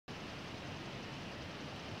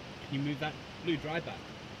Can you move that blue dry back?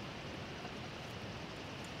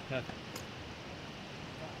 Perfect.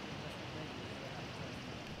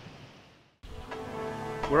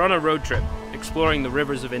 We're on a road trip, exploring the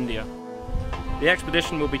rivers of India. The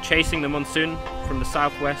expedition will be chasing the monsoon from the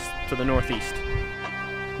southwest to the northeast.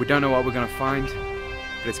 We don't know what we're going to find,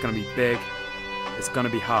 but it's going to be big, it's going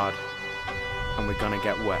to be hard, and we're going to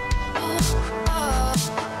get wet.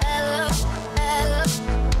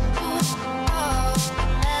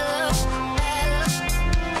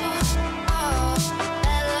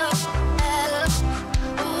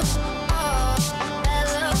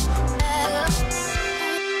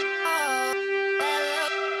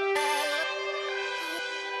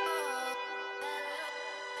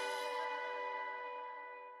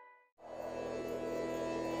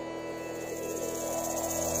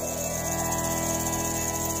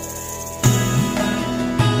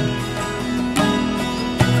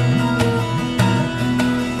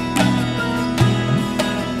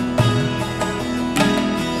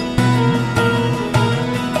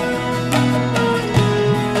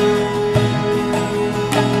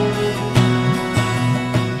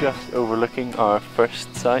 Overlooking our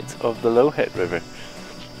first sight of the Lohit River.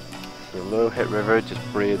 The Lohit River just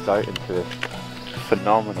braids out into this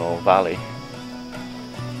phenomenal valley,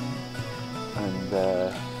 and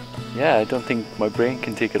yeah, I don't think my brain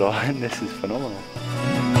can take it all in. This is phenomenal.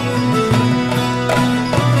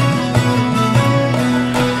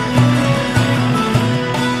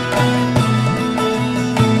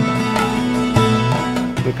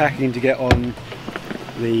 We're packing to get on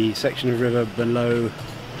the section of river below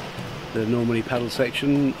the normally paddled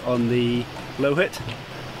section on the Lohit.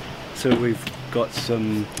 So we've got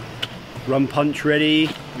some rum punch ready,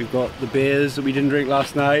 we've got the beers that we didn't drink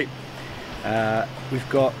last night, we've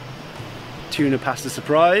got tuna pasta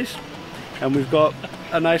surprise, and we've got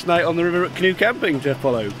a nice night on the river at canoe camping to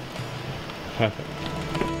follow. Perfect.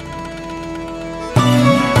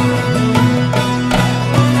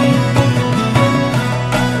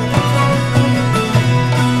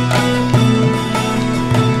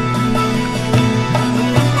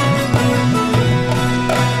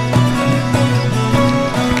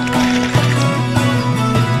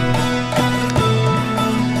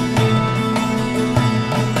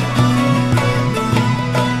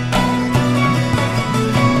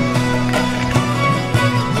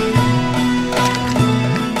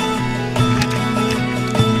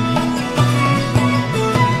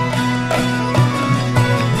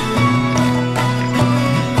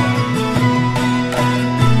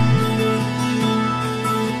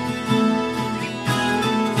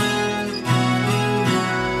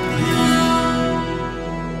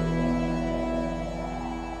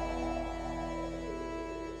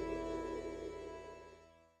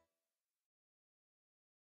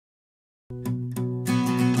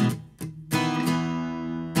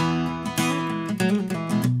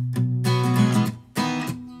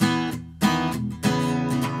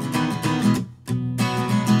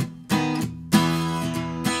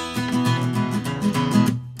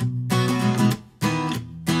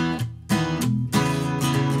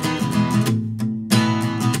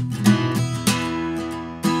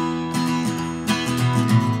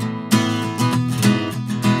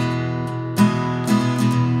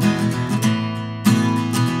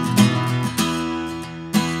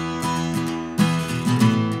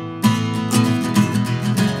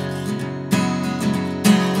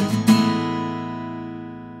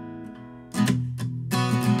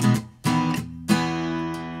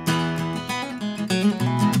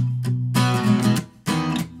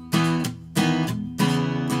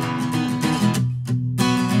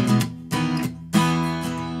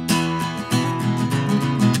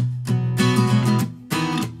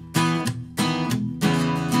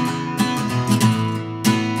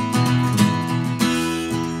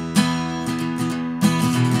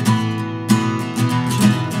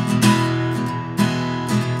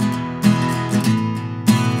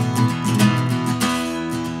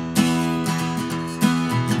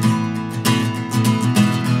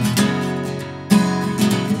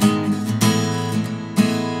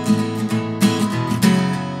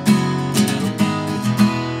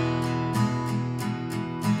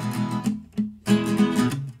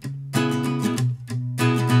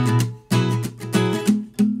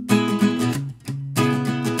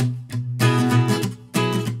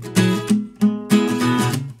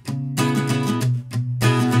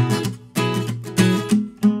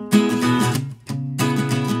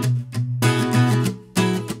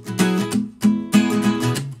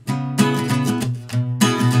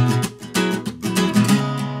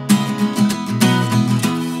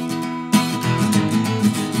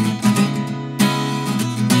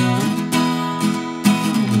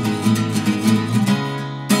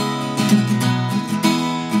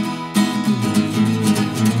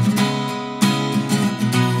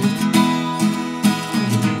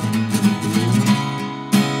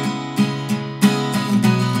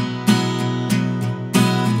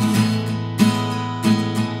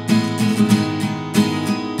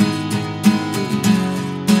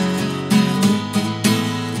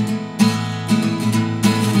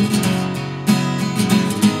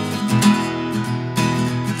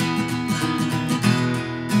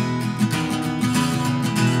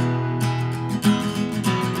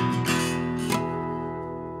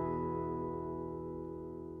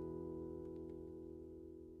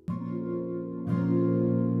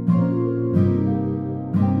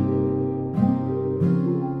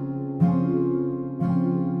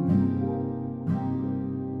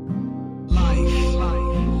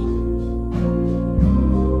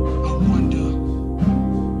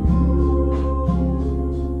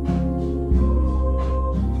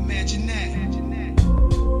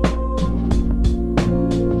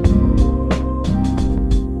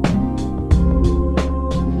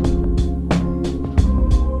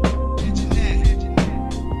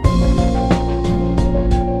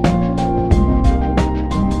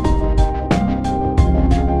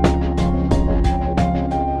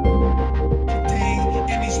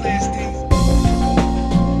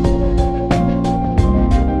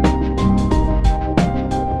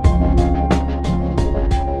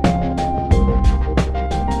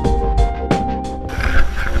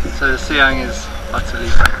 Siang is utterly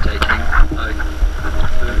breathtaking. Like,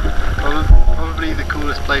 probably the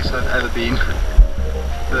coolest place I've ever been.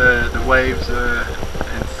 The waves are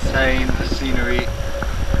insane, the scenery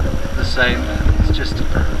the same. It's just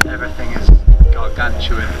everything is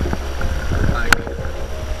gargantuan, like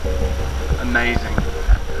amazing.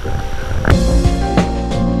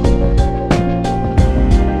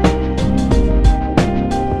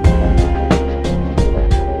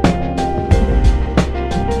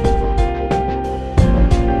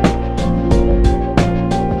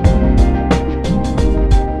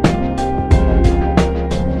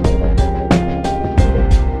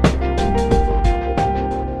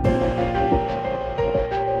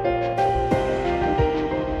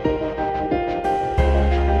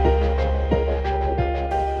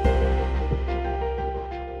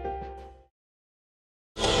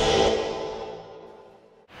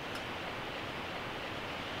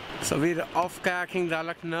 So we're off kayaking the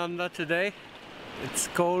Alaknanda today. It's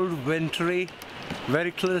cold, wintry,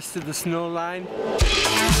 very close to the snow line.